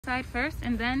Side first,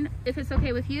 and then if it's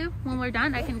okay with you, when we're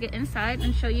done, I can get inside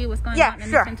and show you what's going on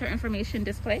in the center information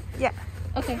display. Yeah.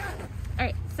 Okay. All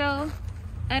right. So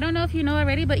I don't know if you know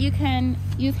already, but you can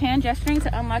use hand gesturing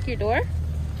to unlock your door.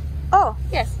 Oh.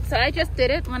 Yes. So I just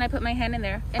did it when I put my hand in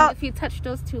there, and if you touch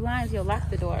those two lines, you'll lock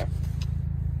the door.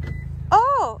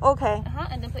 Oh, okay.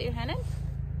 And then put your hand in.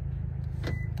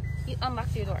 You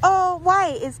unlock your door. Oh,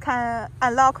 why is can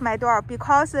unlock my door?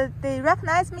 Because they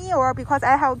recognize me, or because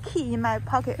I have a key in my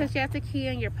pocket? Because you have the key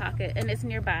in your pocket and it's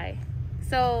nearby.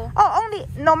 So. Oh, only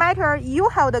no matter you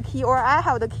have the key or I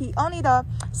have the key. Only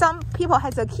some people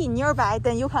has the key nearby.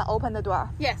 Then you can open the door.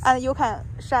 Yes. And you can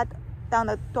shut down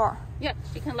the door. Yep.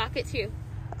 You can lock it too.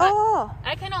 Oh.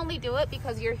 I can only do it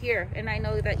because you're here and I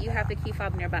know that you have the key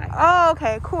fob nearby. Oh,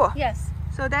 okay, cool. Yes.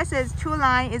 So that is two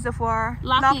line is for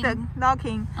locking,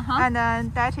 and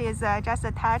then that is just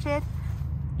touch it.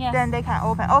 Yes. Then they can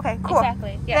open. Okay, cool.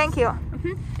 Exactly. Yes. Thank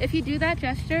you. If you do that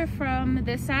gesture from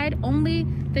this side, only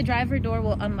the driver door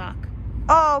will unlock.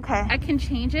 Oh, okay. I can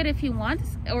change it if you want,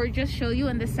 or just show you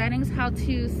in the settings how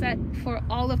to set for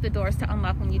all of the doors to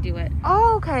unlock when you do it.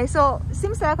 Oh, okay. So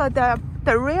seems like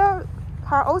the rear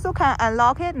car also can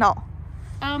unlock it. No.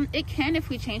 It can if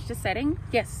we change the setting.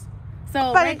 Yes.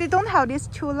 So, but they don't have these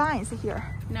two lines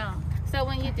here. No. So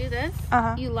when you do this,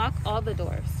 you lock all the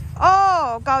doors.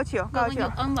 Oh, got you. When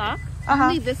you unlock,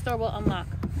 only this door will unlock.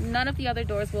 None of the other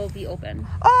doors will be open.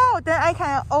 Oh, then I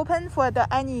can open for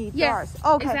any doors.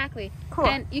 Okay. Exactly. Cool.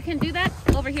 And you can do that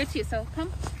over here too. So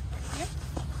come here.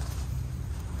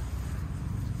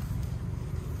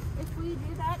 If we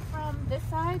do that from this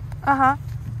side,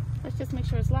 let's just make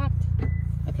sure it's locked.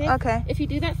 Okay? Okay. If you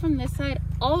do that from this side,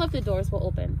 all of the doors will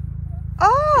open.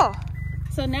 Oh.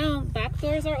 So now back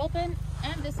doors are open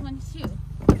and this one too.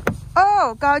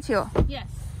 Oh, got you. Yes.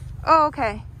 Oh,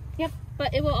 okay. Yep.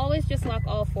 But it will always just lock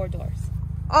all four doors.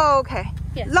 Oh, okay.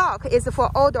 Yes. Lock is for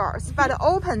all doors, but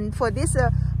open for this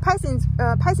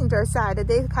passenger side,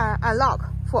 they can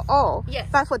unlock for all. Yes.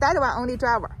 But for that one, only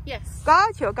driver. Yes.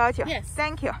 Got you. Got you. Yes.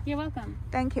 Thank you. You're welcome.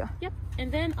 Thank you. Yep.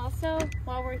 And then also,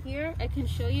 while we're here, I can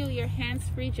show you your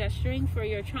hands-free gesturing for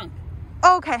your trunk.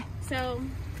 Okay. So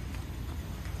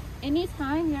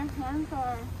anytime your hands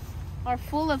are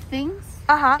full of things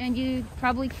and you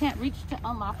probably can't reach to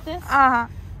unlock this,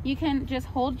 you can just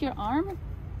hold your arm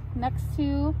next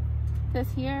to this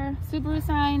here Subaru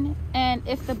sign, and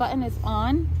if the button is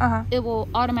on, it will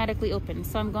automatically open.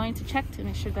 So I'm going to check to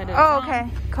make sure that it's on. Okay,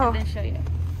 cool. And then show you.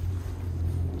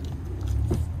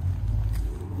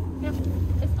 Yep,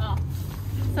 it's off.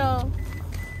 So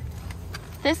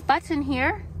this button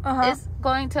here is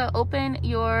going to open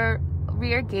your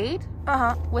rear gate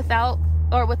without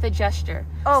or with a gesture.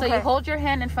 So you hold your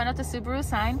hand in front of the Subaru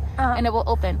sign and it will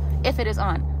open if it is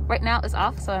on. Right now it's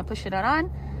off, so I push it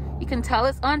on. You can tell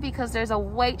it's on because there's a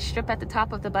white strip at the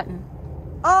top of the button.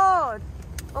 Oh,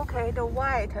 okay, the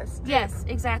white strip. Yes,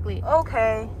 exactly.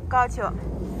 Okay, got you.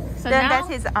 So then now,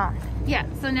 that is on. Yeah,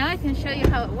 so now I can show you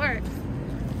how it works.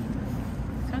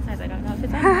 Sometimes I don't know if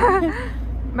it's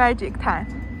on. Magic time.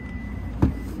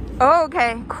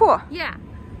 Okay, cool. Yeah.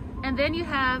 And then you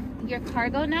have your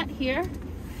cargo net here.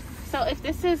 So if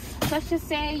this is, let's just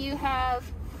say you have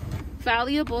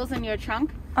valuables in your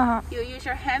trunk, you use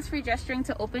your hands-free gesturing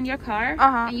to open your car,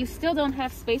 and you still don't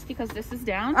have space because this is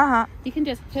down, you can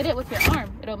just hit it with your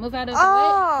arm. It'll move out of the way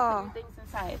and put your things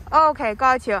inside. Okay,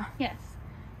 got you. Yes.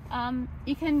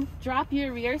 You can drop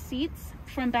your rear seats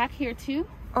from back here too,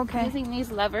 using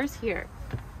these levers here.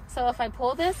 So if I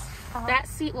pull this, that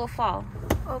seat will fall.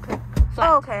 Okay.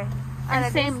 Flat. Okay.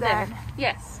 And same there.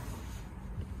 Yes.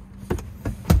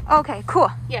 Okay, cool.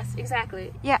 Yes,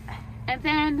 exactly. Yeah. And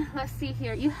then let's see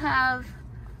here. You have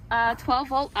a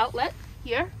 12-volt outlet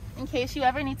here in case you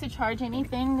ever need to charge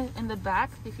anything in the back.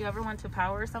 If you ever want to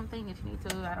power something, if you need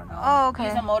to, I don't know,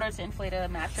 use a motor to inflate a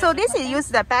mattress. So this is use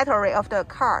the battery of the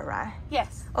car, right?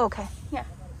 Yes. Okay. Yeah.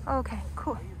 Okay,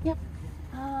 cool. Yep.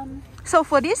 So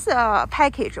for this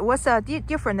package, what's the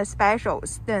different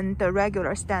specials than the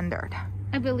regular standard?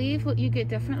 I believe what you get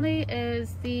differently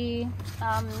is the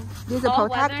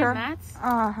protector mats.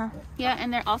 Yeah,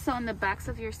 and they're also on the backs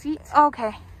of your seats.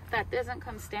 Okay. That doesn't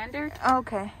come standard.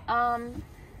 Okay.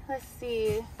 Let's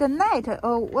see. The net.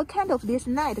 Oh, what kind of this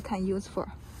net can use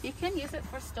for? You can use it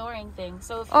for storing things.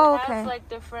 So if you have like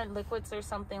different liquids or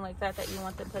something like that that you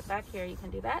want to put back here, you can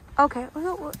do that. Okay.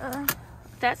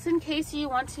 That's in case you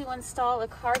want to install a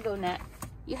cargo net.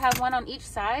 You have one on each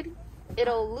side.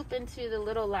 It'll loop into the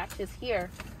little latches here.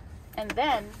 And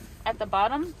then at the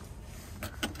bottom,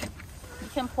 you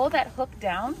can pull that hook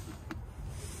down.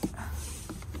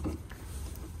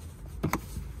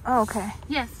 Okay.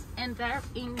 Yes, and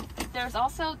there's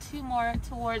also 2 more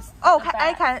towards. Oh,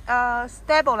 I can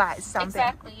stabilize something.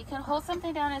 Exactly. You can hold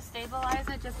something down and stabilize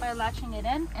it just by latching it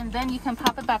in, and then you can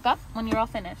pop it back up when you're all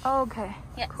finished. Okay.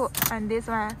 Yes. Cool. And this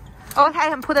one. Oh, I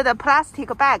can put the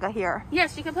plastic bag here.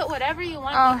 Yes, you can put whatever you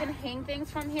want. You can hang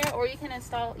things from here, or you can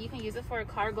use it for a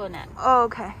cargo net.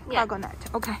 Okay. Yeah. Cargo net.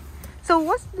 Okay. So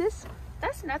what's this?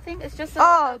 That's nothing. It's just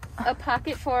a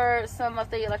pocket for some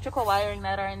of the electrical wiring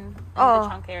that are in the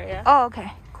trunk area. Oh,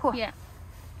 okay. Cool. Yeah.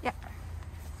 Yeah.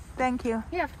 Thank you.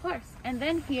 Yeah, of course. And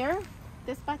then here,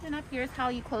 this button up here is how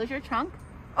you close your trunk.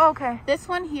 Okay. This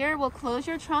one here will close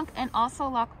your trunk and also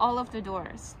lock all of the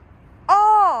doors.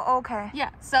 Oh, okay.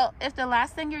 Yeah. So if the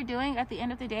last thing you're doing at the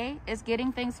end of the day is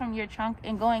getting things from your trunk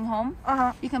and going home,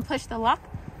 you can push the lock.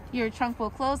 Your trunk will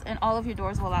close and all of your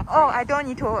doors will lock. Oh, I don't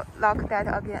need to lock that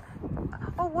again.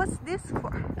 Oh, what's this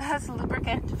for? It has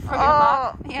lubricant for your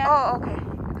lock. Yeah. Oh, okay.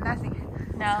 Nothing.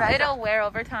 No, it'll wear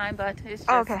over time, but it's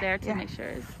just there to make sure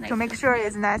it's nice. To make sure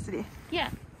it's nicely. Yeah.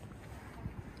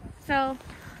 So,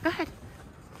 go ahead.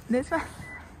 This one?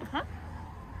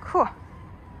 Cool.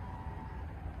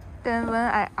 Then when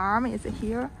I arm is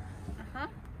here.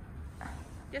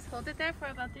 Just hold it there for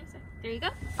about 3 seconds. There you go.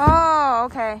 Oh,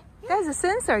 okay. There's a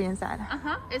sensor inside.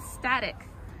 It's static.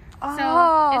 Oh.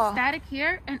 So it's static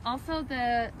here, and also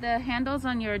the handles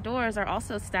on your doors are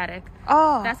also static.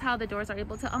 Oh. That's how the doors are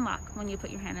able to unlock when you put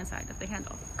your hand inside of the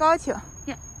handle. Gotcha.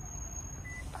 Yeah.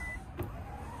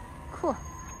 Cool.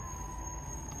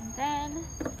 And then.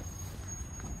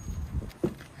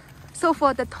 So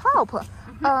for the top,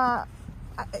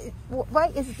 why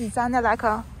is designed like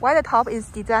why the top is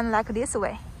designed like this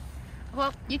way?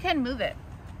 Well, you can move it.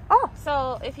 Oh.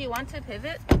 So if you want to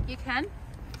pivot, you can.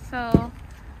 So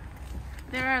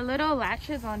there are little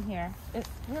latches on here. It's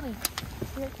really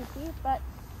weird to see, but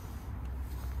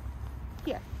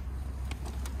here.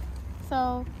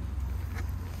 So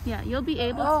yeah, you'll be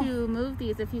able to move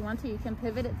these if you want to. You can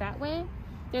pivot it that way.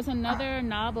 There's another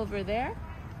knob over there.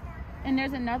 And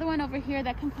there's another one over here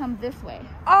that can come this way.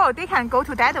 Oh, they can go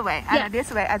to that way and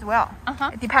this way as well.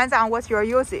 It depends on what's your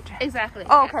usage. Exactly.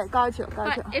 Okay, gotcha.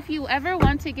 But if you ever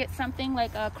want to get something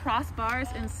like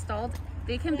crossbars installed,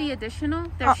 they can be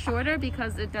additional. They're shorter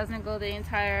because it doesn't go the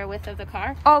entire width of the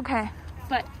car. Okay.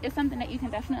 But it's something that you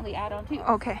can definitely add on too.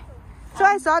 Okay. So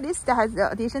I saw this has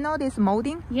additional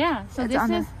molding. Yeah. So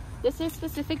this is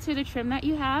specific to the trim that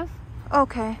you have.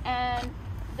 Okay. And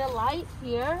the light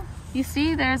here. You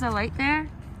see there's a light there?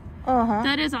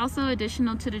 That is also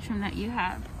additional to the trim that you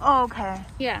have. Okay.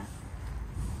 Yeah.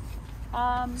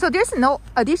 So there's no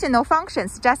additional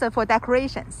functions, just for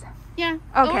decorations? Yeah.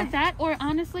 Okay. Or that, or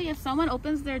honestly, if someone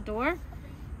opens their door,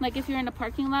 like if you're in a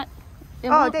parking lot, it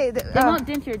won't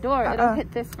dent your door. It'll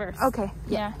hit this first. Okay.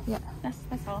 Yeah.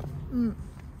 That's all.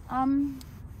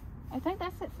 I think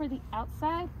that's it for the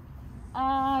outside.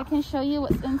 I can show you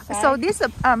what's inside. So this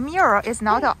mirror is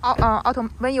not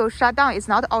when you shut down, it's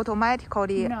not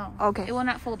automatically. No. Okay. It will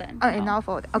not fold in. It will not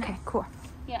fold. Okay, cool.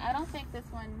 Yeah, I don't think this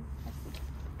one.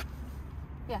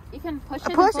 Yeah, you can push it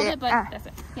and fold it, but that's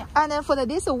it. Yeah. And then for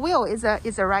this wheel is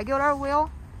a regular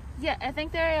wheel. Yeah, I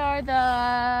think there are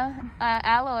the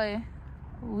alloy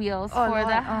wheels for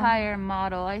the higher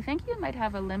model. I think you might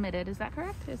have a limited. Is that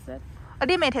correct? Is that? A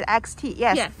limited XT,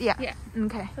 yes. Yeah.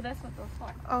 Okay. So that's what those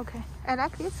for. Okay. I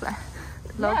like this one.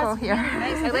 Logo here. Really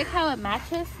nice. I like how it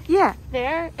matches. Yeah.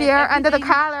 There and the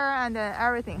color and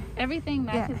everything. Everything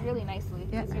matches really nicely.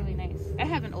 Yeah. It's really nice. I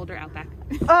have an older Outback.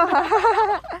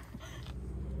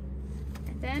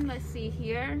 And then let's see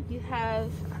here. You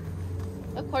have,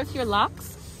 of course, your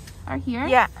locks are here.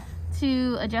 Yeah.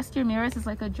 To adjust your mirrors is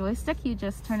like a joystick. You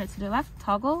just turn it to the left,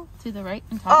 toggle to the right,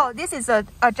 and toggle. Oh, this is a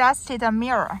adjusted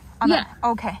mirror.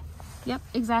 Okay. Yep,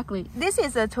 exactly. This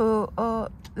is to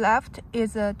left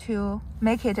is to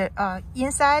make it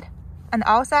inside and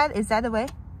outside. Is that the way?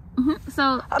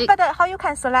 So, but how you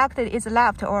can select it is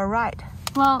left or right?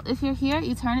 Well, if you're here,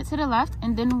 you turn it to the left,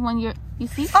 and then when you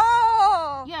see.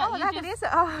 Oh. Yeah. Like this.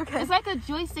 Oh, okay. It's like a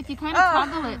joystick. You kind of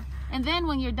toggle it. And then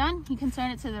when you're done, you can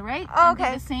turn it to the right and do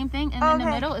the same thing. And then the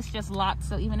middle is just locked.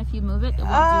 So even if you move it, it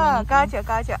won't do anything.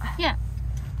 Gotcha. Yeah.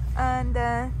 And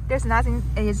there's nothing.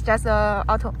 It's just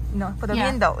auto, for the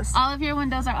windows. All of your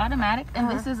windows are automatic, and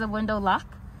this is a window lock.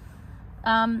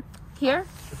 Here,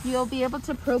 you'll be able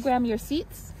to program your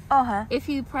seats. If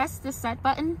you press the set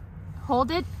button,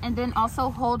 hold it, and then also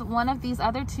hold one of these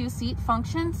other 2 seat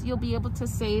functions, you'll be able to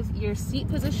save your seat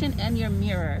position and your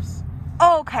mirrors.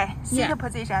 Okay, seat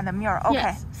position and the mirror. Okay,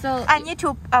 yes. So I need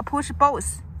to push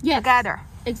both together.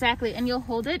 Exactly, and you'll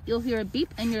hold it. You'll hear a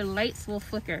beep, and your lights will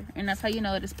flicker, and that's how you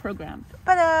know it is programmed.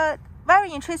 But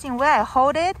very interesting. When I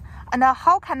hold it, And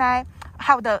how can I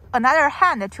have another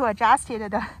hand to adjust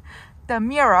the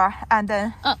mirror and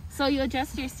then? So you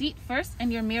adjust your seat first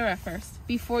and your mirror first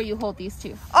before you hold these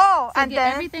two. Oh, so and get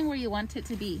then everything where you want it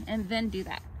to be, and then do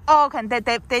that. Oh,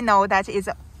 okay. They know that is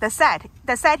the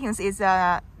settings is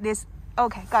this.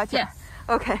 Okay, gotcha. Yes.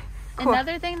 Okay. Cool.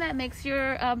 Another thing that makes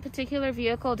your particular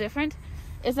vehicle different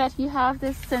is that you have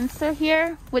this sensor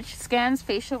here, which scans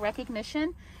facial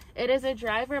recognition. It is a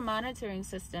driver monitoring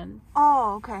system.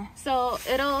 Oh, okay. So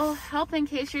it'll help in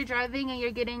case you're driving and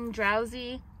you're getting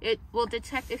drowsy. It will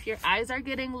detect if your eyes are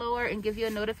getting lower and give you a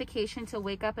notification to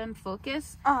wake up and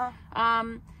focus.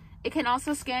 It can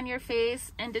also scan your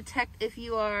face and detect if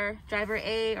you are driver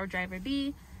A or driver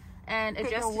B, and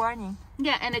adjust a warning.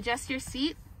 Yeah, and adjust your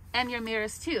seat and your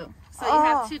mirrors too. So you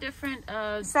have two different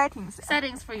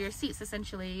settings for your seats.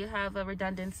 Essentially, you have a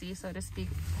redundancy, so to speak,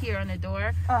 here on the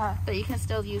door, but you can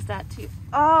still use that too.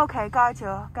 Oh, okay,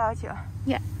 gotcha.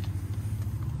 Yeah.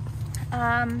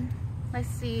 Let's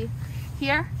see.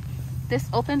 Here, this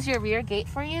opens your rear gate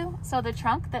for you. So the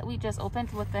trunk that we just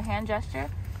opened with the hand gesture,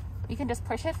 you can just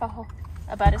push it for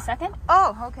about a second.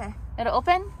 Oh, okay. It'll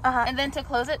open, and then to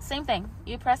close it, same thing.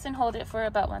 You press and hold it for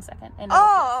about 1 second. And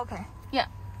okay. Yeah.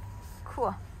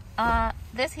 Cool.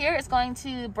 This here is going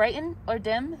to brighten or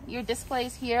dim your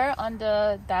displays here on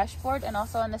the dashboard and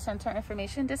also on the center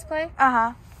information display.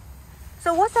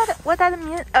 So what that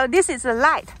mean? This is a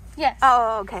light. Yes.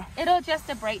 Oh, okay. It'll adjust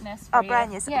the brightness for you.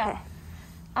 Brightness. Yeah.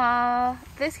 Okay.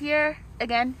 This here,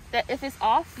 again, that if it's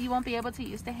off, you won't be able to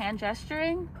use the hand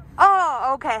gesturing.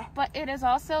 Oh, okay. But it is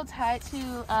also tied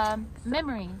to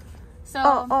memory.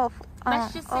 So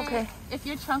let's just say if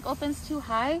your trunk opens too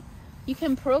high, you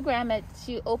can program it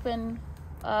to open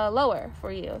lower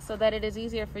for you so that it is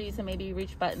easier for you to maybe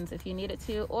reach buttons if you need it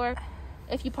to. Or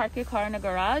if you park your car in a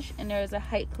garage and there is a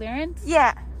height clearance,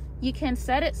 you can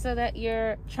set it so that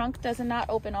your trunk does not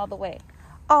open all the way.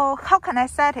 Oh, how can I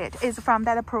set it? Is it from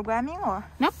that programming or?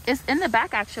 Nope, it's in the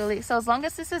back actually. So as long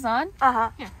as this is on,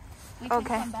 here, we can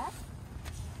come back.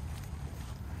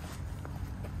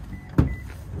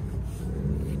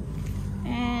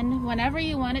 And whenever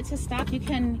you want it to stop, you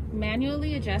can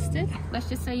manually adjust it. Let's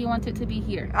just say you want it to be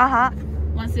here.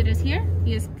 Once it is here,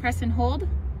 you just press and hold.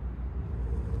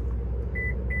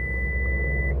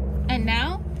 And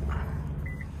now,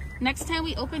 next time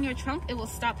we open your trunk, it will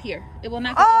stop here. It will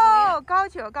not go all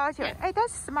the way up. Gotcha. Yeah. Hey,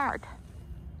 that's smart.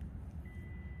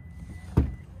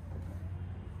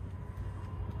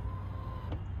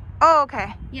 Oh,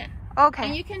 okay. Yeah. Okay.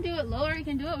 And you can do it lower, you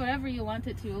can do it wherever you want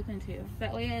it to open to.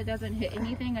 That way it doesn't hit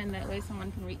anything, and that way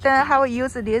someone can reach it. Then I will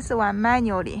use this one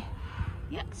manually.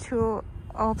 Yeah. To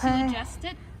open. To adjust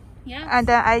it. Yeah. And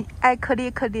then I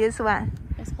click this one.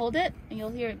 Just hold it and you'll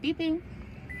hear it beeping.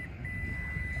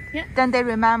 Yeah. Then they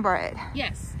remember it.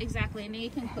 Yes, exactly. And then you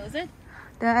can close it.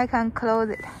 Then I can close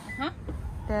it.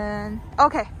 Then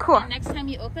okay, cool. And next time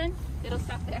you open, it'll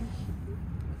stop there.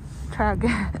 Try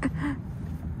again.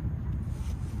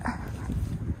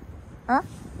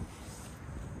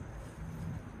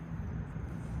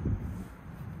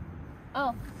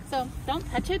 Oh, so don't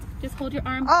touch it. Just hold your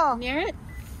arm near it.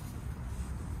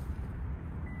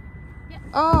 Yeah.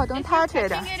 Oh, don't touch it.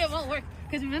 If you're touching it, it won't work.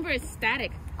 Because remember, it's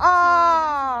static.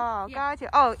 Oh, gotcha.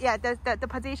 Oh, yeah, the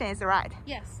position is right.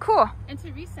 Yes. Cool. And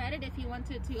to reset it, if you want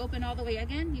it to open all the way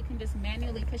again, you can just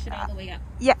manually push it all the way up.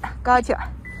 Yeah, gotcha.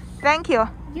 Thank you.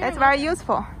 That's very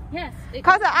useful. Yes.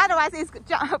 Because otherwise it's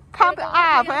popped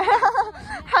up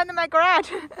in my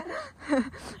garage. Let's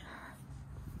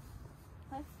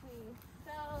see.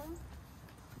 So,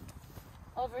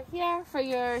 over here for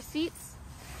your seats,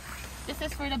 this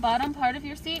is for the bottom part of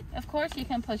your seat. Of course, you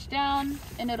can push down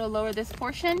and it'll lower this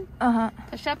portion.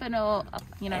 Push up and it'll,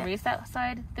 raise that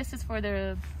side. This is for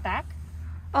the back.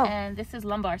 And this is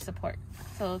lumbar support.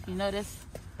 So if you notice,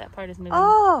 that part is moving.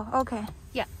 Oh, okay.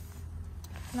 Yeah.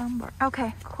 Lumbar.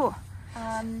 Okay, cool.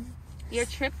 Your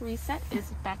trip reset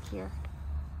is back here.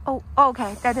 Oh,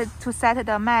 okay. That is to set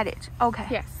the mileage. Okay.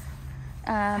 Yes.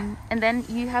 And then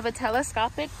you have a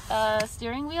telescopic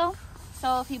steering wheel.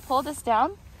 So if you pull this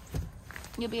down,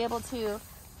 you'll be able to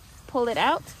pull it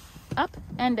out, up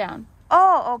and down.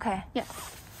 Oh, okay. Yeah.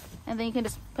 And then you can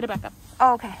just put it back up.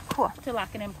 Okay, cool. To lock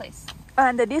it in place.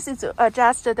 And this is to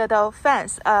adjust the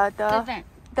fence, the vent.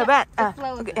 The vent. The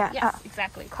flow of yes,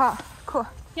 exactly. Cool.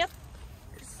 Yep.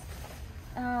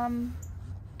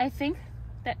 I think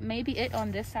that may be it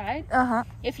on this side.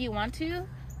 If you want to,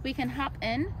 we can hop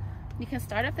in. You can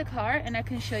start up the car, and I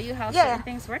can show you how certain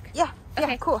things work. Yeah.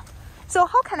 Okay. Cool. So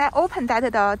how can I open that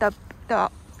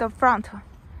the front?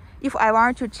 If I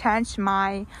want to change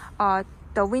my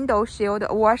the window shield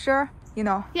washer,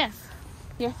 Yes.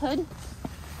 Your hood.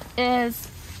 is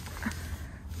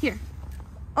here.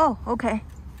 Oh, okay.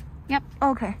 Yep.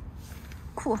 Okay.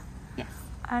 Cool. Yes.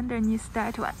 Underneath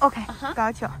that one. Okay.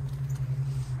 Gotcha.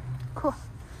 Cool.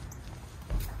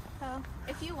 So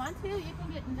if you want to, you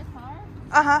can get in the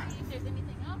car. See if there's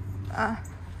anything else.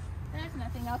 There's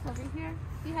nothing else over here.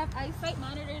 You have eyesight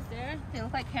monitors there. They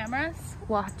look like cameras.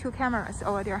 Wow, 2 cameras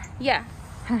over there. Yeah.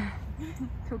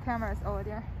 2 cameras over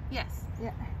there. Yes.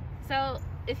 Yeah. So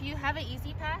if you have an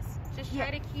Easy Pass, just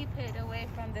try to keep it away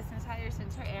from this entire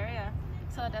center area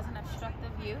so it doesn't obstruct the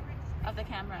view of the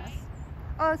cameras.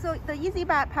 Oh, so the Easy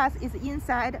Pass is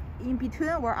inside, in between,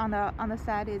 or on the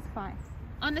side is fine?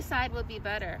 On the side would be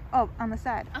better. Oh, on the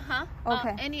side.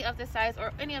 Okay. Any of the sides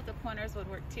or any of the corners would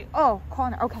work too. Oh,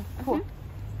 corner. Okay, cool.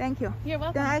 Thank you. You're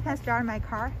welcome. Then I can start my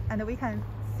car and we can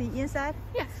see inside?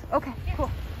 Yes. Okay,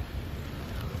 cool.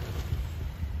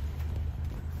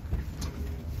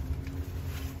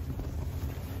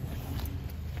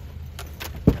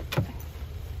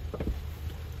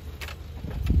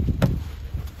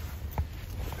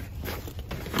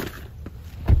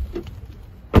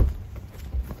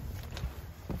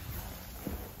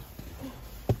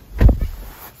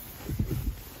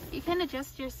 You can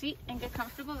adjust your seat and get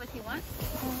comfortable if you want.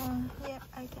 Yeah,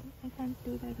 I can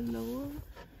do that lower.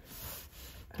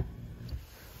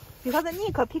 Because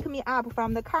Nick picked me up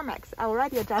from the CarMax, I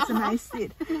already adjusted my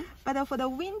seat. But for the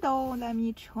window, let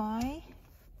me try.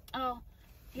 Oh,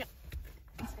 yep.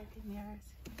 Inside the mirrors.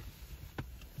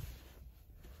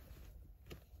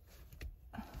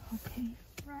 Okay,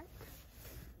 right.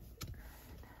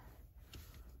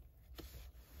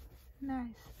 Nice.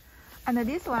 And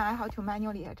this one I have to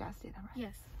manually adjust it, right?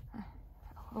 Yes.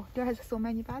 Oh, there is so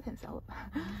many buttons.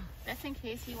 That's in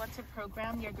case you want to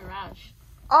program your garage.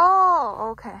 Oh,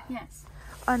 okay. Yes.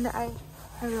 And I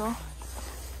will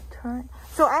turn.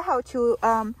 So I have to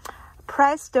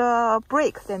press the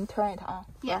brake, then turn it on.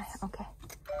 Yes. Right? Okay.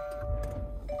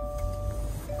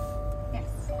 Yes.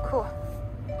 Cool.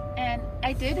 And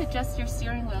I did adjust your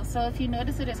steering wheel, so if you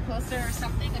notice it is closer or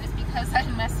something, it is because I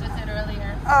messed with it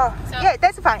earlier. Oh, so, yeah,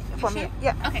 that's fine for sure? me.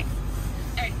 Yeah. Okay.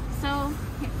 All right. So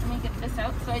here, let me get this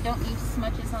out so I don't leave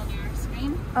smudges on your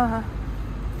screen.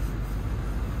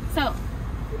 So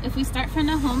if we start from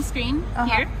the home screen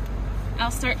here, I'll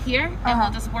start here and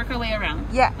we'll just work our way around.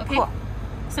 Yeah. Okay. Cool.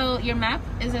 So your map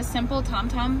is a simple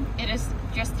TomTom. It is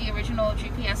just the original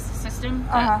GPS system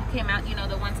that came out, you know,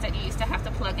 the ones that you used to have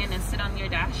to plug in and sit on your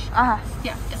dash.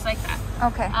 Yeah, it's like that.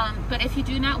 Okay. But if you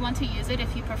do not want to use it,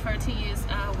 if you prefer to use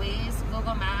Waze,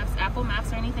 Google Maps, Apple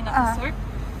Maps, or anything of the sort,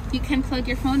 you can plug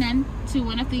your phone in to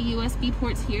one of the USB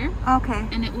ports here. Okay.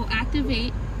 And it will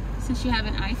activate, since you have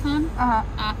an iPhone,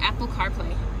 Apple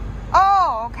CarPlay.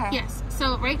 Oh, okay. Yes.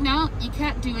 So right now, you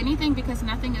can't do anything because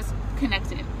nothing is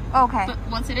connected. Okay. But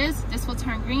once it is, this will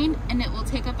turn green and it will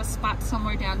take up a spot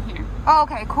somewhere down here. Oh,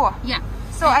 okay, cool. Yeah.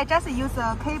 So I just use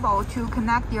a cable to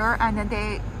connect there, and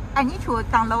then I need to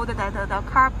download the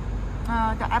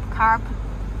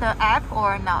app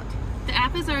or not? The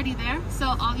app is already there,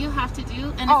 so all you'll have to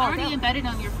do, and it's already embedded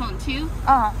on your phone too.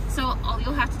 So all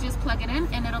you'll have to do is plug it in,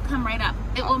 and it'll come right up.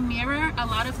 It will mirror a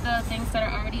lot of the things that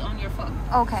are already on your phone.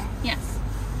 Okay. Yes.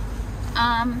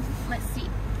 Let's see.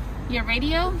 Your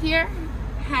radio here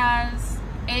has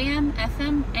AM,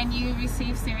 FM, and you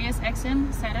receive Sirius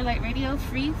XM satellite radio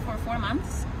free for 4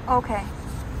 months. Okay.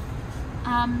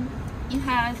 You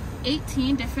have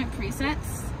 18 different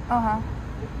presets.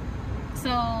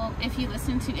 So if you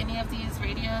listen to any of these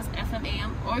radios, FM,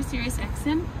 AM, or Sirius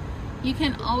XM, you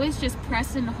can always just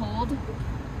press and hold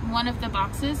one of the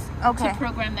boxes to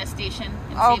program that station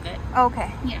and save it.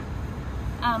 Okay. Yeah.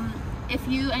 If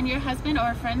you and your husband or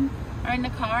a friend are in the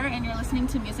car and you're listening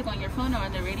to music on your phone or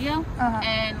on the radio,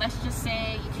 and let's just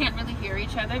say you can't really hear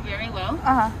each other very well,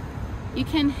 you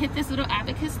can hit this little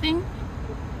abacus thing,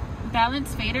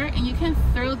 balance fader, and you can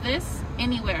throw this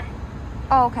anywhere.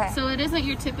 Okay. So it isn't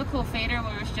your typical fader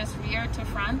where it's just rear to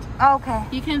front. Okay.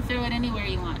 You can throw it anywhere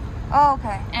you want.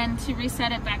 Okay. And to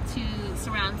reset it back to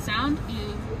surround sound,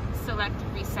 you select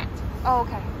reset.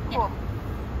 Okay. Cool.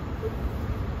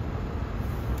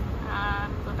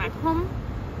 Go back home.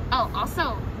 Oh,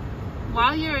 also,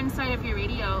 while you're inside of your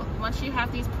radio, once you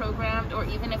have these programmed, or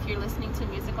even if you're listening to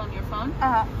music on your phone,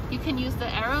 you can use the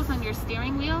arrows on your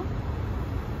steering wheel.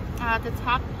 The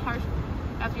top part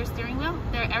of your steering wheel,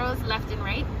 there are arrows left and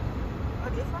right. Oh,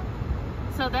 this one?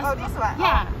 So that's this one.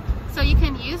 Yeah. So you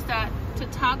can use that to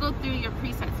toggle through your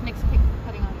presets. Nick's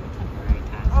putting on your temporary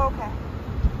tab. Okay.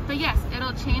 But yes,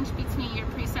 it'll change between your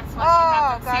presets once you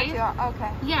have them saved.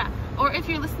 Okay. Yeah. Or if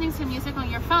you're listening to music on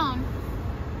your phone.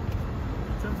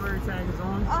 The temporary tag is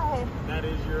on. Okay. That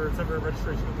is your temporary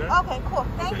registration, okay? Okay, cool.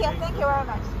 Thank you. Thank you very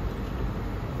much.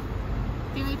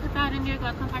 Do you want me to put that in your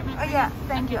glove compartment? Oh, yeah,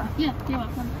 thank you. Yeah, you're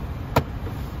welcome.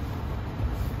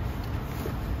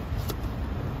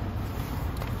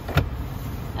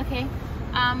 Okay.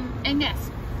 And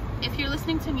yes, if you're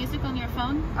listening to music on your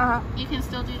phone, you can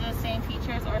still do the same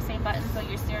features or same buttons on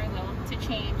your steering wheel to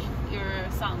change your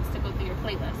songs to go through your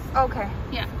playlist. Okay.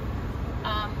 Yeah.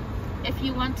 If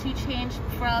you want to change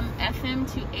from FM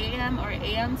to AM or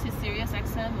AM to Sirius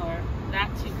XM or that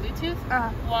to Bluetooth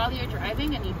while you're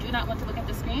driving and you do not want to look at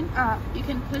the screen, you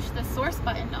can push the source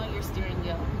button on your steering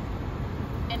wheel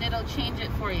and it'll change it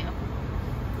for you.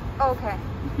 Okay.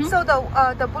 So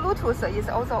the Bluetooth is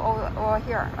also over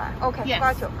here, right? Okay. Yes.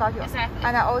 Got you. Exactly.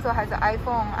 And it also has an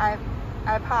iPhone,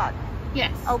 iPod.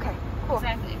 Yes. Okay. Cool.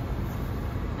 Exactly.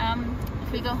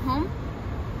 If we go home,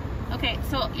 okay,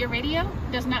 so your radio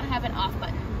does not have an off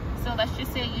button. So let's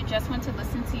just say you just want to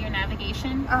listen to your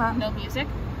navigation, no music.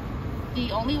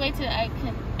 The only way I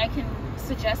can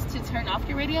suggest to turn off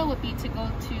your radio would be to go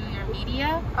to your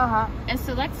media and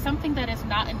select something that is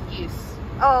not in use.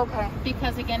 Oh, okay.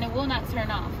 Because again, it will not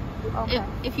turn off. Okay.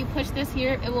 If you push this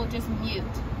here, it will just mute.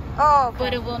 Oh, okay.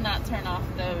 But it will not turn off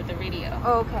the radio.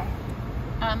 Okay.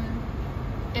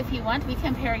 If you want, we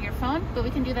can pair your phone, but we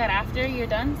can do that after you're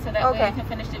done, so that way you can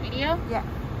finish the video. Yeah.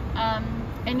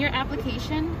 In your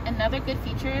application, another good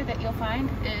feature that you'll find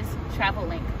is Travel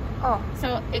Link. Oh.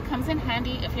 So it comes in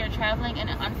handy if you're traveling in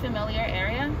an unfamiliar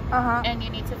area and you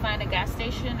need to find a gas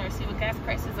station or see what gas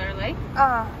prices are like.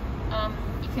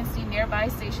 You can see nearby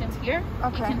stations here.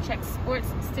 Okay. You can check sports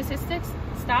statistics,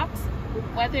 stops,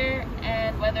 weather,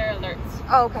 and weather alerts.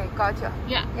 Oh, okay, gotcha.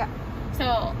 Yeah. Yeah.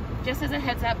 So just as a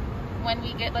heads up, when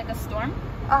we get like a storm,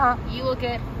 you will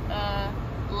get a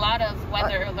lot of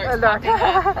weather alerts popping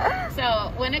up.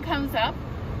 So when it comes up,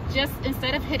 just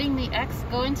instead of hitting the X,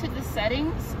 go into the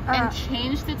settings and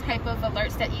change the type of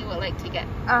alerts that you would like to get.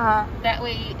 That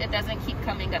way it doesn't keep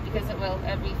coming up, because it will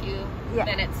every few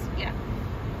minutes. Yeah.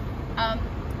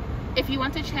 If you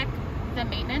want to check the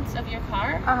maintenance of your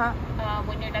car,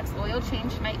 when your next oil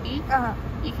change might be,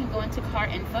 you can go into car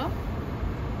info,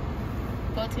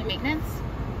 go to maintenance,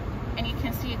 and you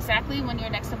can see exactly when your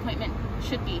next appointment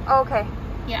should be. Okay.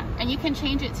 Yeah, and you can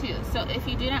change it too. So if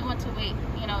you do not want to wait,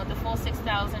 the full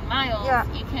 6,000 miles,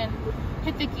 you can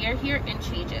hit the gear here and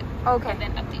change it. Okay. And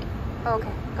then update.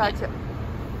 Okay, gotcha.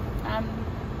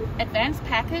 Advanced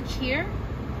package here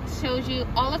shows you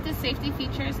all of the safety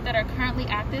features that are currently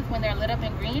active when they're lit up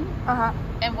in green,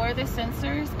 and where the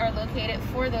sensors are located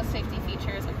for those safety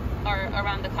features are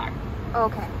around the car.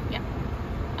 Okay.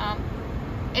 Yeah.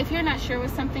 If you're not sure what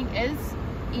something is,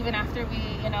 even after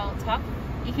we, talk,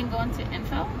 you can go into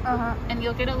info, and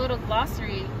you'll get a little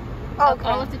glossary of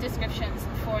all of the descriptions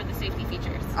for the safety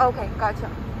features. Okay, gotcha.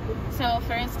 So,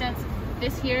 for instance,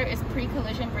 this here is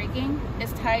pre-collision braking.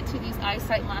 It's tied to these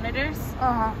eyesight monitors.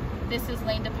 This is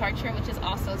lane departure, which is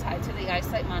also tied to the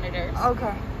eyesight monitors.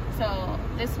 Okay. So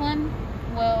this one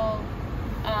will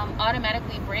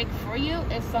automatically brake for you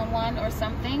if someone or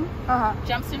something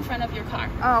jumps in front of your car.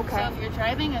 Okay. So if you're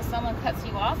driving and someone cuts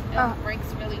you off and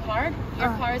brakes really hard, your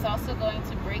car is also going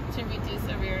to brake to reduce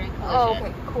a rear-end collision. Oh,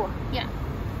 okay, cool. Yeah.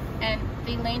 And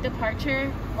the lane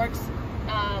departure works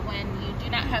when you do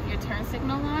not have your turn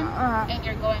signal on and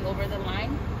you're going over the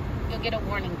line. You'll get a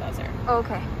warning buzzer.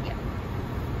 Okay. Yeah.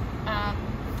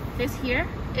 This here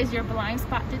is your blind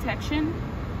spot detection.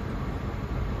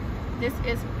 This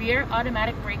is rear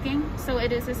automatic braking, so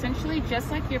it is essentially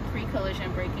just like your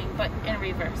pre-collision braking, but in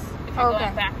reverse. If you're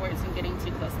going backwards and getting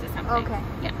too close to something. Okay.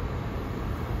 Yeah.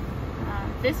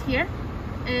 This here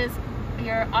is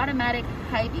your automatic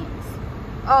high beams.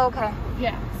 Oh, okay.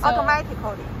 Yeah. So,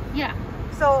 automatically. Yeah.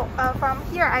 So from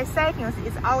here, I settings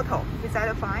is auto. Is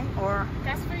that fine or?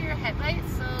 That's for your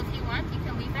headlights. So if you want, you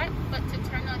can leave that. But to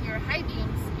turn on your high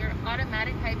beams, your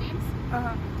automatic high beams,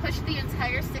 push the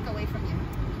entire stick away from you.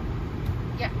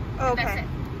 Yeah. Okay. That's it.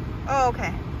 Oh,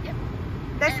 okay. Yep.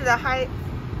 That's the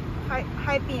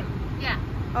high beam. Yeah.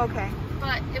 Okay.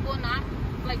 But it will not,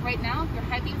 like right now, your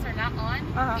high beams are not on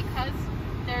because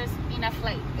there's enough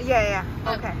light. Yeah.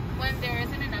 But okay. when there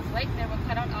isn't enough light, they will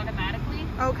cut on automatically.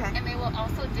 Okay. And they will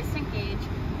also disengage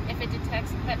if it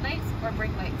detects headlights or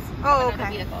brake lights of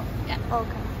another vehicle. Yeah.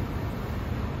 Okay.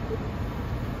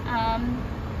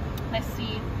 Let's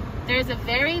see. There's a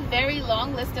very, very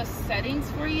long list of settings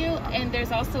for you, and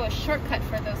there's also a shortcut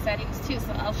for those settings too,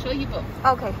 so I'll show you both.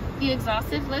 Okay. The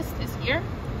exhaustive list is here.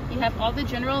 You have all the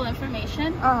general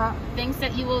information, things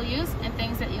that you will use and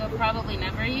things that you will probably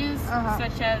never use,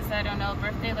 such as, I don't know,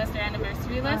 birthday list or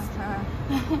anniversary list.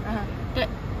 But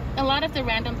a lot of the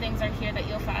random things are here that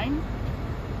you'll find.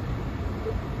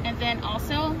 And then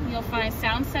also you'll find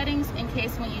sound settings in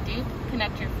case when you do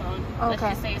connect your phone. Okay. Let's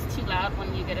just say it's too loud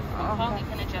when you get a phone call. You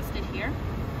can adjust it here.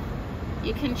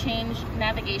 You can change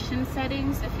navigation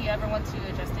settings if you ever want to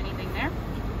adjust anything there.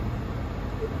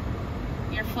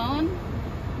 Your phone,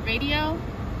 radio,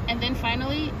 and then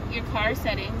finally your car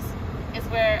settings is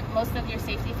where most of your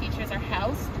safety features are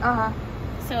housed.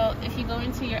 So if you go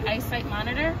into your eyesight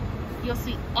monitor, you'll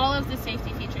see all of the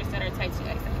safety features that are tied to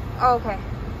eyesight. Okay.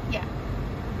 Yeah.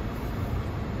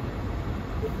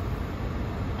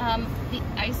 The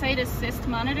eyesight assist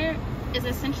monitor is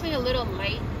essentially a little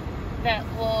light that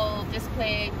will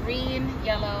display green,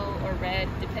 yellow, or red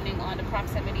depending on the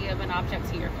proximity of an object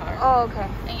to your car. Oh, okay.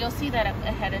 And you'll see that up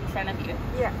ahead in front of you.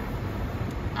 Yeah.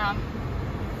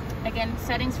 Again,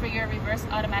 settings for your reverse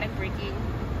automatic braking.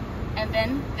 And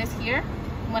then this here,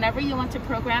 whenever you want to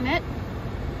program it,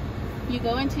 you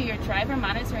go into your driver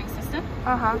monitoring system.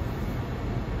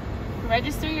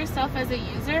 Register yourself as a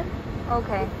user.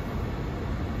 Okay.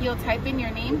 You'll type in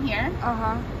your name here.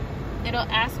 It'll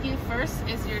ask you first,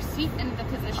 is your seat in the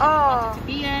position you want it to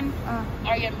be in?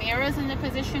 Are your mirrors in the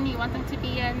position you want them to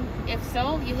be in? If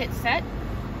so, you hit set,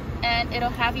 and it'll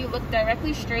have you look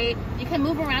directly straight. You can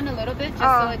move around a little bit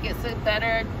just so it gets a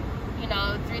better, you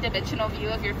know, three-dimensional view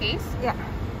of your face. Yeah.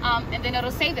 And then it'll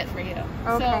save it for you.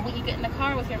 Okay. So when you get in the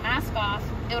car with your mask off,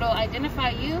 it'll identify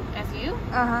you as you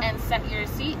and set your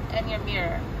seat and your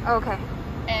mirror. Okay.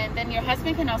 And then your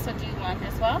husband can also do one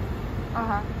as well.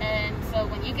 And so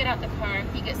when you get out the car,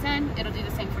 he gets in, it'll do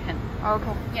the same for him.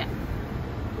 Okay. Yeah.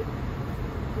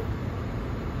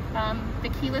 The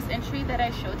keyless entry that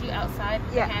I showed you outside,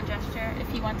 the hand gesture,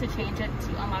 if you want to change it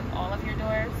to unlock all of your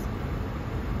doors,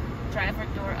 driver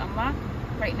door unlock.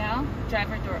 Right now,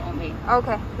 driver door only.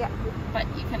 Okay, yeah. But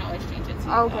you can always change it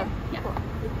to okay. Yeah. Cool.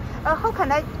 How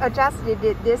can I adjust it?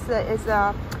 This is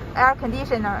air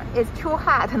conditioner. It's too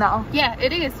hot now. Yeah,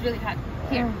 it is really hot.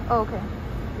 Here. Okay.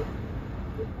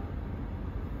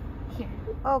 Here.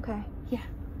 Okay. Yeah.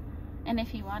 And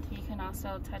if you want, you can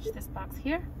also touch this box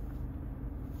here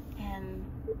and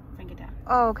bring it down.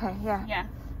 Oh, okay, yeah. Yeah.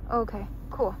 Okay,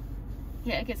 cool.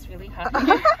 Yeah, it gets really hot.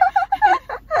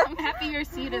 I'm happy your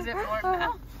seat isn't warm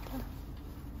now.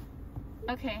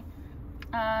 Okay.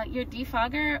 Your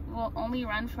defogger will only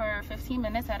run for 15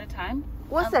 minutes at a time.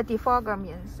 What's the defogger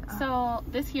means? So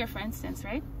this here, for instance,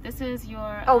 right? This is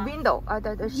your... window,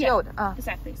 the shield. Yeah,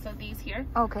 exactly. So these here.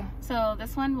 Okay. So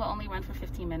this one will only run for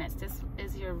 15 minutes. This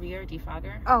is your rear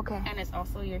defogger. Okay. And it's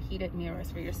also your heated mirrors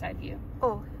for your side view.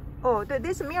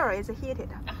 This mirror is heated.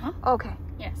 Okay.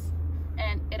 Yes.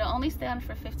 And it'll only stay on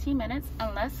for 15 minutes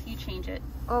unless you change it.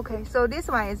 Okay, so this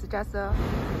one is just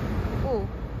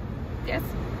Yes.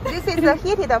 This is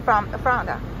heated from the front.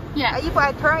 Yeah. If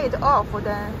I turn it off,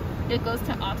 then it goes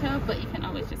to auto, but you can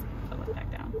always just pull it back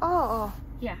down.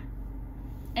 Yeah.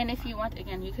 And if you want,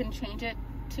 again, you can change it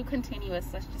to continuous.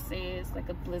 Let's just say it's like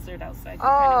a blizzard outside. You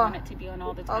kind of want it to be on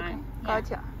all the time. Okay,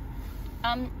 gotcha.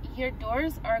 Your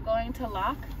doors are going to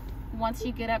lock once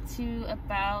you get up to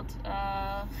about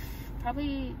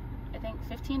probably, I think,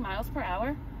 15 miles per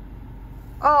hour.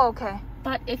 Okay.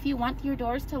 But if you want your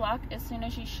doors to lock as soon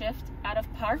as you shift out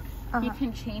of park, you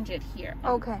can change it here.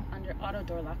 Under auto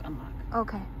door lock unlock.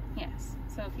 Okay. Yes.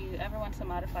 So if you ever want to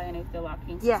modify any of the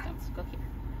locking systems, go here.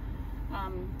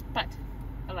 But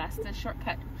alas, the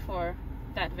shortcut for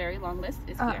that very long list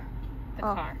is here. The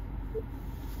car.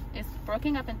 It's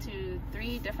broken up into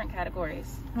 3 different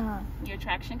categories. Your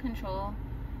traction control.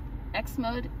 X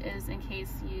mode is in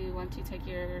case you want to take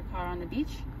your car on the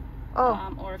beach,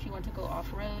 or if you want to go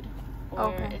off-road,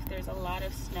 or if there's a lot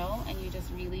of snow and you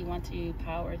just really want to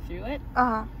power through it.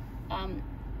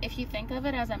 If you think of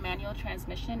it as a manual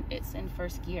transmission, it's in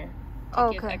first gear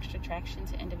to give extra traction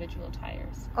to individual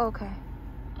tires.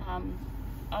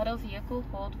 Auto vehicle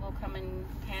hold will come in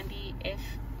handy if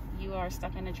you are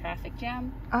stuck in a traffic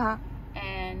jam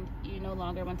and you no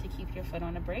longer want to keep your foot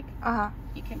on a brake.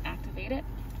 You can activate it.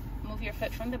 Move your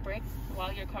foot from the brake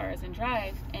while your car is in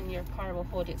drive, and your car will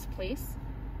hold its place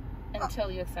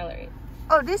until you accelerate.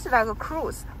 This is like a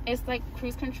cruise. It's like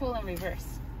cruise control in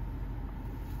reverse.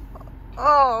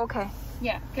 Okay.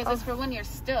 Yeah, because it's for when you're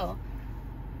still,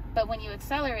 but when you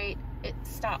accelerate, it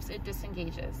stops, it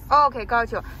disengages. Okay,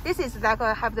 got you. This is like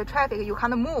have the traffic, you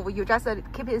can't move, you just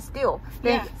keep it still.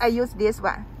 Then I use this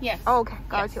one. Yes. Okay,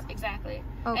 got you. Exactly.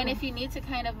 And if you need to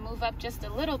kind of move up just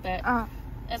a little bit,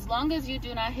 as long as you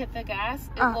do not hit the gas,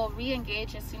 it will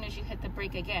re-engage as soon as you hit the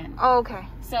brake again. Okay.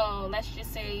 So let's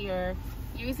just say you're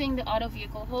using the auto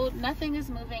vehicle hold, nothing is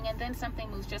moving, and then something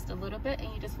moves just a little bit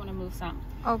and you just want to move some.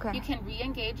 Okay. You can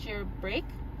re-engage your brake,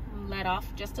 let off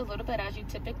just a little bit as you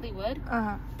typically would.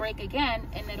 Brake again,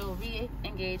 and it'll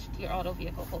re-engage your auto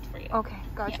vehicle hold for you. Okay,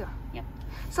 gotcha. Yep.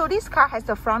 So this car has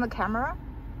the front camera?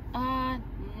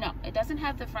 No, it doesn't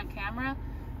have the front camera.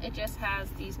 It just has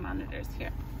these monitors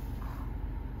here.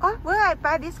 Oh, when I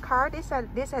buy this car, this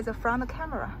has a front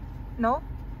camera. No?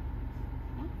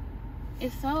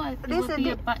 If so, there would be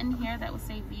a button here that would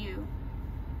say view.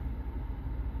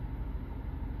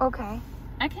 Okay.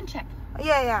 I can check.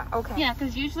 Yeah, okay. Yeah,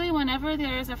 because usually whenever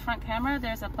there is a front camera,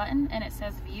 there's a button and it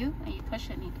says view, and you push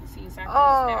it and you can see exactly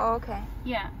what's there. Oh, okay.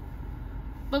 Yeah.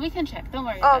 But we can check. Don't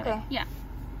worry about it. Yeah.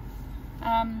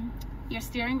 Your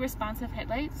steering responsive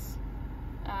headlights.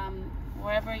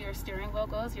 Wherever your steering wheel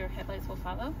goes, your headlights will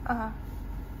follow.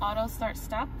 Auto start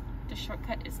stop. The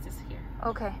shortcut is this here.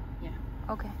 Okay. Yeah.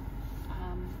 Okay.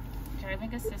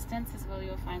 Driving assistance is where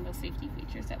you'll find those safety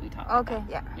features that we talked about. Okay,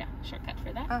 yeah. Yeah, shortcut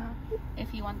for that.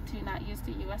 If you want to not use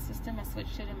the US system and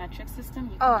switch to the metric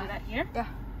system, you can do that here. Yeah.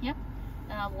 Yep.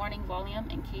 Warning volume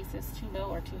in case it's too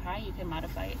low or too high, you can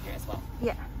modify it here as well.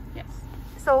 Yeah. Yes.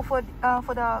 So for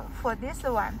this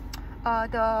one,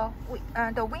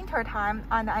 the winter time,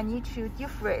 and I need to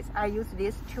defrost, I use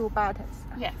these two buttons.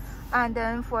 Yes. And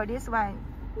then for this one,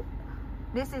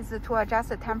 this is to adjust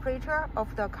the temperature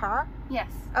of the car. Yes.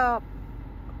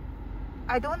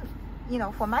 I don't,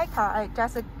 for my car, I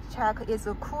just check is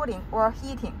cooling or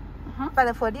heating.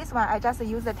 But for this one, I just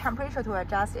use the temperature to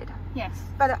adjust it. Yes.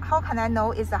 But how can I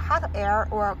know it's a hot air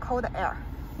or cold air?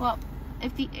 Well,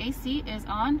 if the AC is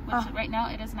on, which right now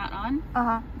it is not on,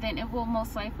 then it will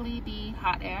most likely be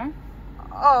hot air.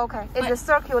 Oh, okay. It's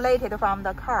circulated from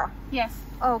the car. Yes.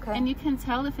 Okay. And you can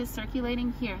tell if it's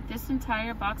circulating here. This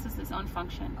entire box is its own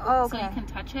function. Okay. So you can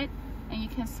touch it, and you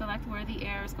can select where the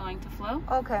air is going to flow.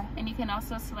 Okay. And you can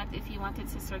also select if you want it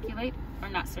to circulate or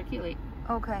not circulate.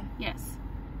 Okay. Yes.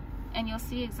 And you'll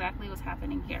see exactly what's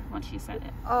happening here once you set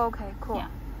it. Okay, cool. Yeah.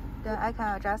 Then I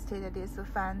can adjust it, this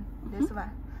fan, this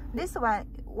one. This one,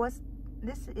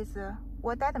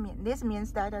 what that mean? This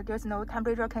means that there's no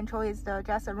temperature control, it's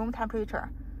just a room temperature.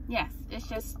 Yes, it's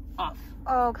just off.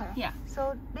 Oh, okay. Yeah.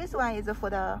 So this one is for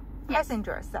the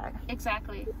passenger side.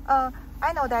 Exactly.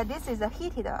 I know that this is a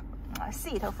heated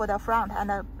seat for the front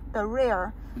and the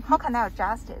rear. How can I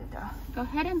adjust it? Go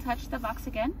ahead and touch the box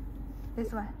again.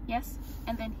 This one? Yes.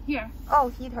 And then here. Oh,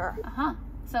 heater.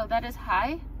 So that is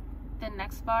high. The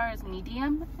next bar is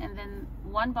medium. And then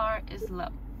one bar is low.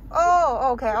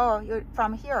 Oh, okay. Oh, you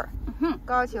from here.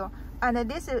 Got you. And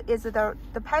this is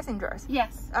the passengers.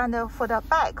 Yes. And for the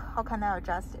back, how can I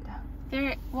adjust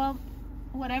it? Well,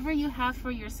 whatever you have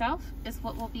for yourself is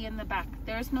what will be in the back.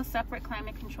 There is no separate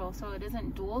climate control, so it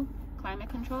isn't dual climate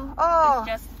control. It's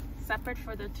just separate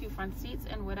for the two front seats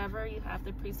and whatever you have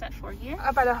the preset for here.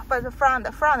 But the front,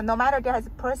 no matter there is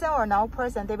a person or no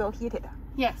person, they will heat it.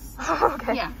 Yes.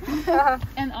 Okay. Yeah.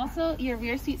 And also your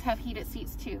rear seats have heated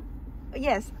seats too.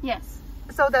 Yes. Yes.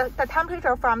 So the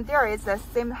temperature from there is the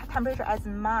same temperature as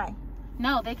mine?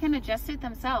 No, they can adjust it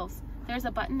themselves. There's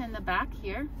a button in the back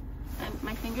here, and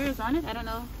my finger is on it. I don't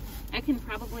know. I can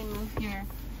probably move your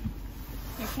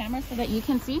camera so that you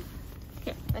can see.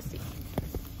 Here, let's see.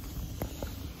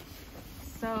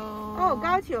 So. Oh,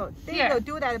 got you. They will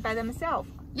do that by themselves.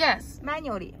 Yes.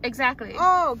 Manually. Exactly.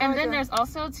 Oh, and then there's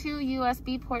also two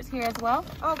USB ports here as well.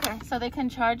 Okay. So they can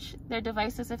charge their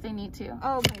devices if they need to.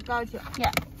 Okay, got you.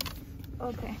 Yeah.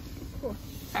 Okay, cool.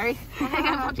 Sorry.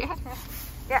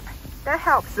 Yeah, that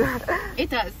helps.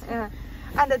 It does.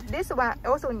 And this one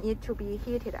also need to be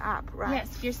heated up, right?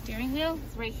 Yes, your steering wheel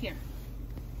is right here.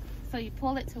 So you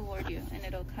pull it toward you and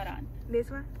it'll cut on. This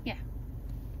one? Yeah.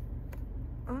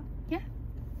 Yeah.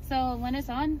 So when it's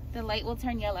on, the light will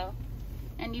turn yellow.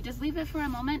 And you just leave it for a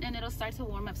moment and it'll start to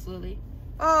warm up slowly.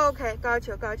 Oh, okay.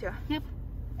 Gotcha. Yep.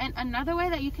 And another way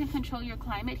that you can control your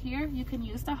climate here, you can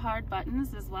use the hard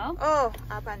buttons as well. Oh,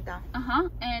 up and down.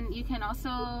 And you can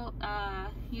also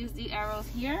use the arrows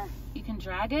here. You can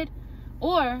drag it.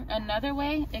 Or another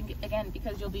way, again,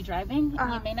 because you'll be driving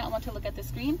and you may not want to look at the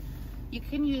screen, you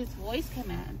can use voice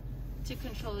command to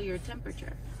control your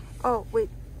temperature. Oh, wait,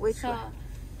 which one?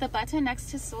 The button next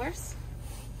to source.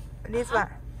 This one.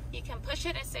 You can push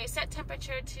it and say set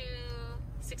temperature to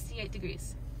 68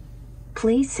 degrees.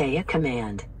 Please say a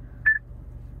command.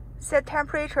 Set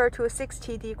temperature to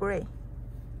 60 degree.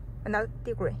 No,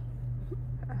 degree.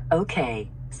 Okay.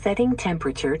 Setting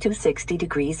temperature to 60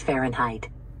 degrees Fahrenheit.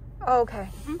 Okay.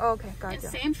 Okay, got And you.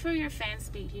 same for your fan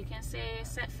speed. You can say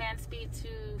set fan speed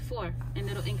to 4 and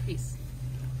it'll increase.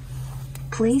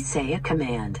 Please say a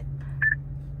command.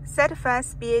 Set fan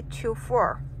speed to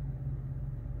 4.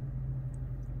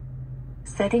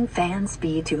 Setting fan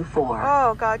speed to 4.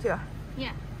 Oh, got you.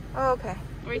 Yeah. Okay.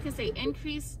 Or you can say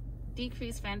increase,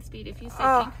 decrease fan speed. If you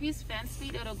say increase fan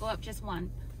speed, it'll go up just 1.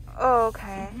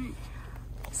 Okay.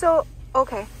 So,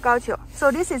 okay, got you.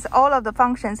 So this is all of the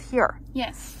functions here.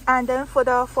 Yes. And then for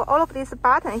all of these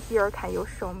buttons here, can you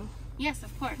show me? Yes,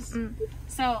 of course.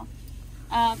 So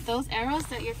those arrows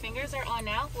that your fingers are on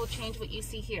now will change what you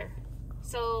see here.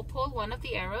 So pull one of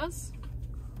the arrows.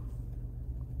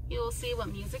 You will see what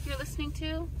music you're listening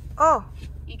to. Oh.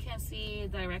 You can see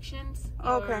directions,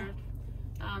 your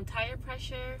tire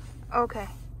pressure. Okay.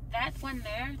 That one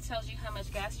there tells you how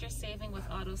much gas you're saving with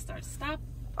auto start stop.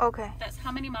 Okay. That's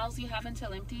how many miles you have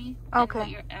until empty. Okay. And what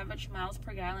your average miles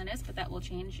per gallon is, but that will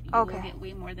change. You will get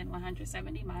way more than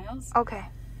 170 miles. Okay.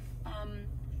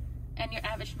 And your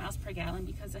average miles per gallon,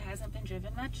 because it hasn't been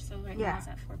driven much, so right now it's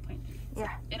at 4.3. So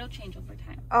it'll change over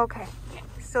time. Okay. Yeah.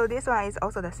 So this one is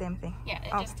also the same thing. Yeah,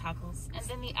 it just toggles. And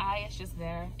then the eye is just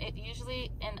there. It usually,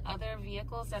 in other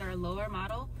vehicles that are lower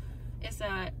model, is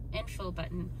a info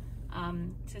button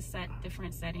to set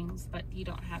different settings, but you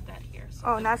don't have that here.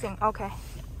 So nothing. Okay.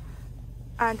 Yeah.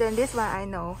 And then this one I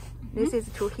know. This is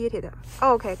to heat it.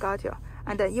 Okay, got you.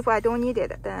 And then if I don't need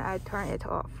it, then I turn it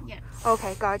off. Yes.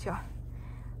 Okay, got you.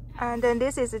 And then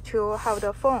this is to have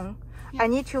the phone. I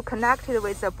need to connect it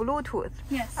with the Bluetooth.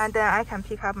 Yes. And then I can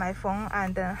pick up my phone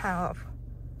and then hang off.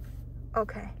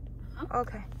 Okay.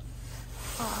 Okay.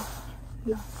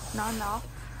 No, not now.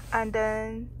 And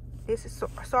then this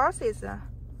source is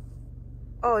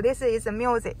this is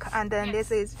music, and then this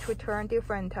is to turn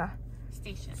different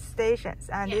stations,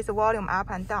 and this volume up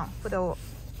and down for the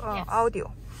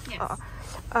audio. Yes.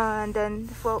 And then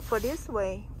for this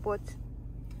way, what?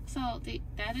 So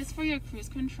that is for your cruise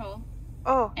control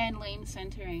and lane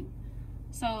centering.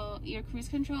 So your cruise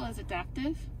control is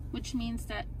adaptive, which means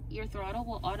that your throttle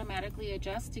will automatically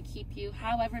adjust to keep you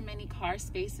however many car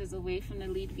spaces away from the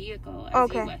lead vehicle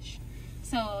as you wish.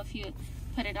 So if you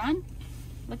put it on,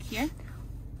 look here.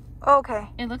 Okay.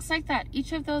 It looks like that.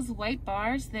 Each of those white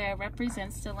bars there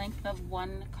represents the length of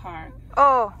one car.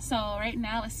 Oh. So right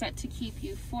now it's set to keep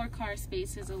you 4 car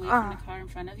spaces away from the car in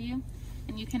front of you.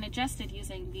 And you can adjust it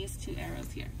using these 2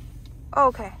 arrows here.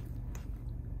 Okay.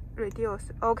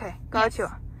 Reduce. Okay. Got you.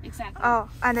 Exactly. Oh,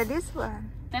 and this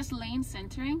one? That's lane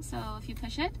centering. So if you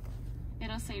push it,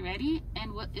 it'll say ready.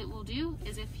 And what it will do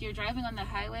is if you're driving on the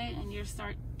highway and you're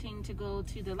starting to go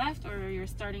to the left or you're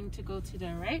starting to go to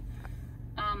the right,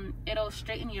 it'll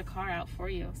straighten your car out for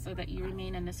you so that you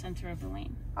remain in the center of the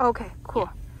lane. Okay, cool.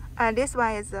 Yeah. And this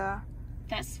one is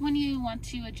that's when you want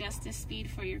to adjust the speed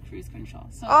for your cruise control.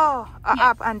 So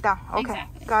up and down. Okay,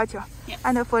 exactly. Gotcha. Yes.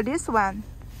 And for this one,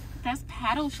 that's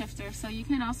paddle shifter. So you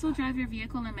can also drive your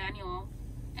vehicle in manual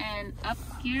and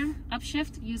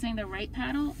upshift using the right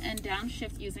paddle and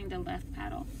downshift using the left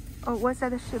paddle. Oh, what's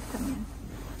that shift mean?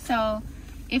 So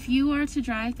if you were to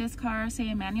drive this car, say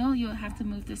in manual, you'll have to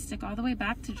move the stick all the way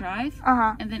back to drive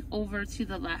and then over to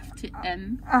the left to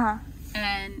N.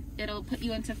 And it'll put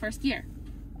you into first gear.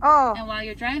 Oh. And while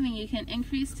you're driving, you can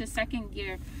increase to second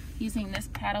gear using this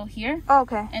paddle here.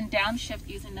 Okay. And downshift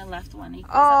using the left one.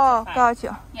 Oh,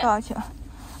 gotcha. Yeah. Gotcha.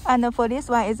 And for this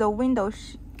one is a window.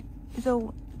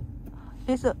 In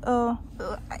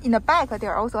the back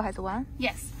there also has one.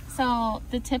 Yes. So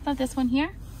the tip of this one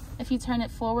here, if you turn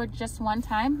it forward just one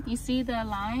time, you see the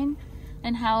line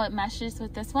and how it meshes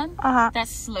with this one. That's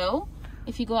slow.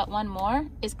 If you go up one more,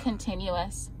 it's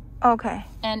continuous. Okay.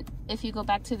 And if you go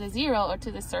back to the 0 or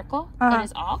to the circle, it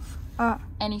is off.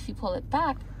 And if you pull it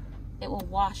back, it will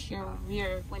wash your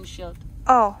rear windshield.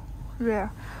 Oh,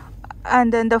 rear.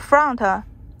 And then the front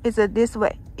is this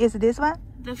way. Is this one?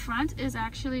 The front is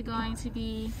actually going to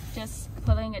be just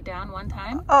pulling it down one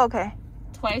time. Okay.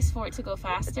 Twice for it to go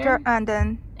faster. And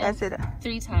then that's it.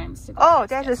 3 times to go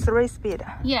faster. That's a 3 speed.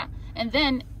 Yeah. And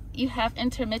then you have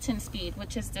intermittent speed,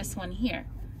 which is this one here.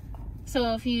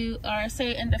 So if you are,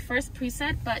 say, in the first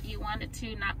preset, but you want it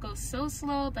to not go so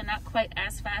slow, but not quite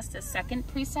as fast as second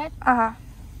preset,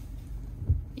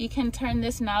 you can turn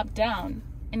this knob down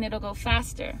and it'll go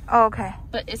faster. Okay.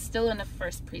 But it's still in the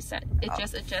first preset. It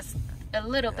just adjusts a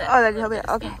little bit. A little bit.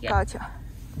 Okay, yeah. Gotcha.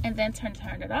 And then turn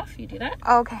it off. You do that.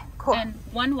 Okay, cool. And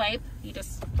one wipe, you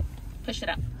just push it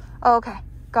up. Okay,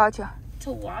 gotcha.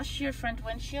 To wash your front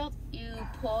windshield, you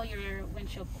pull your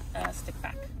windshield stick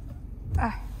back.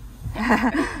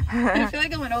 I feel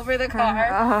like I went over the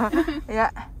car.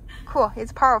 Yeah, cool.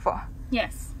 It's powerful.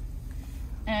 Yes.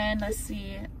 And let's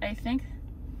see, I think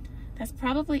that's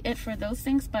probably it for those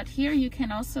things. But here you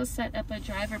can also set up a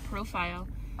driver profile.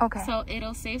 Okay. So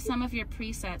it'll save some of your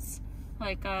presets,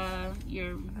 like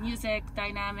your music,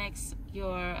 dynamics,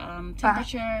 your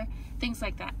temperature, things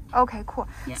like that. Okay, cool.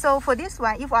 Yeah. So for this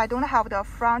one, if I don't have the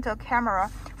front camera,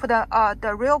 for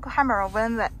the real camera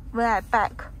when I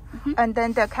back, and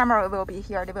then the camera will be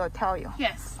here, they will tell you.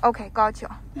 Yes. Okay, got you.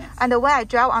 Yes. And when I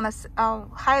drive on the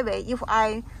highway, if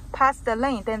I pass the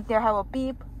lane, then there have a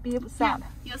beep sound. Yeah.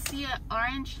 You'll see an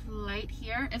orange light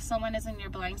here if someone is in your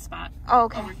blind spot.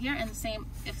 Okay. Over here, and the same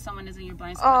if someone is in your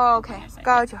blind spot. Oh, okay,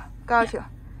 got you.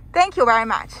 Thank you very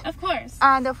much. Of course.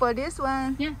 And for this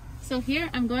one, yeah. So here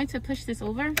I'm going to push this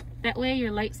over. That way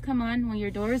your lights come on when your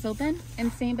door is open.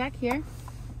 And same back here.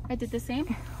 I did the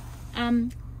same.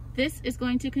 This is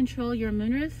going to control your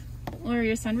moonroof or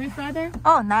your sunroof rather.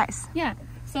 Oh, nice. Yeah.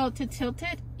 So to tilt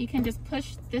it, you can just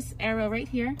push this arrow right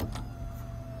here.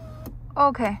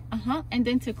 Okay. And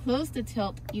then to close the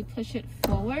tilt, you push it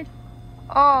forward.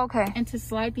 Oh, okay. And to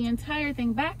slide the entire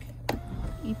thing back,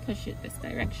 you push it this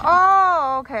direction.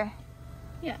 Oh, okay.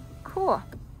 Yeah. Cool.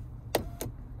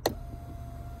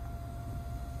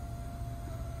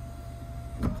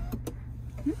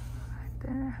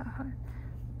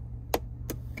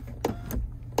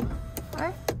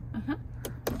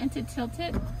 And to tilt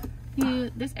it,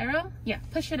 this arrow,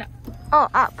 push it up. Oh,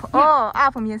 up. Yeah. Oh,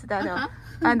 up means that.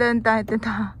 And then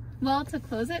down. Well, to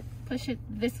close it, push it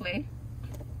this way.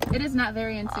 It is not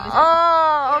very intuitive.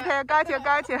 Oh, okay, got you.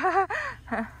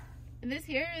 This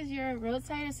here is your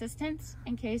roadside assistance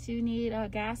in case you need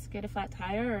gas, get a flat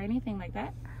tire, or anything like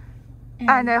that.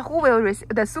 And who will receive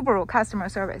the Subaru customer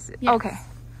service? Yes. Okay.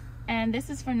 And this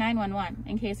is for 911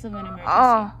 in case of an emergency.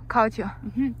 Oh, got you.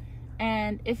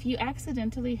 And if you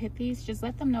accidentally hit these, just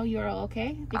let them know you're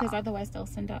okay, because otherwise they'll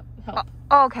send out help.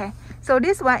 Okay. So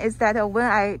this one is that when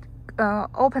I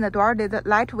open the door, the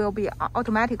light will be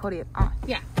automatically on.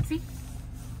 Yeah, see?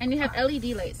 And you have LED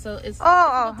lights, so it's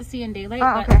difficult to see in daylight,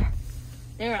 but okay.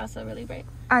 They're also really bright.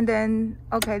 And then,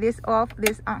 okay, this off,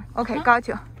 this on. Okay, got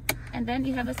you. And then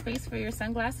you have a space for your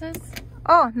sunglasses.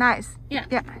 Oh, nice. Yeah.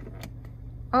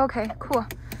 Okay, cool.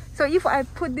 So if I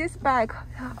put this back,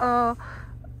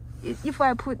 if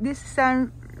I put this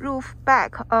sunroof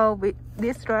back with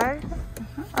this right?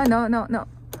 Oh, no.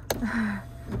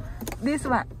 This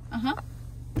one.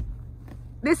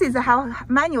 This is how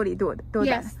manually do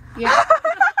yes. that. Yeah.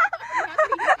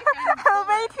 I'm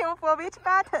waiting for which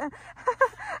button.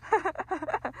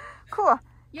 Cool.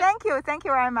 Yeah. Thank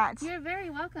you very much. You're very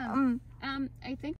welcome. I think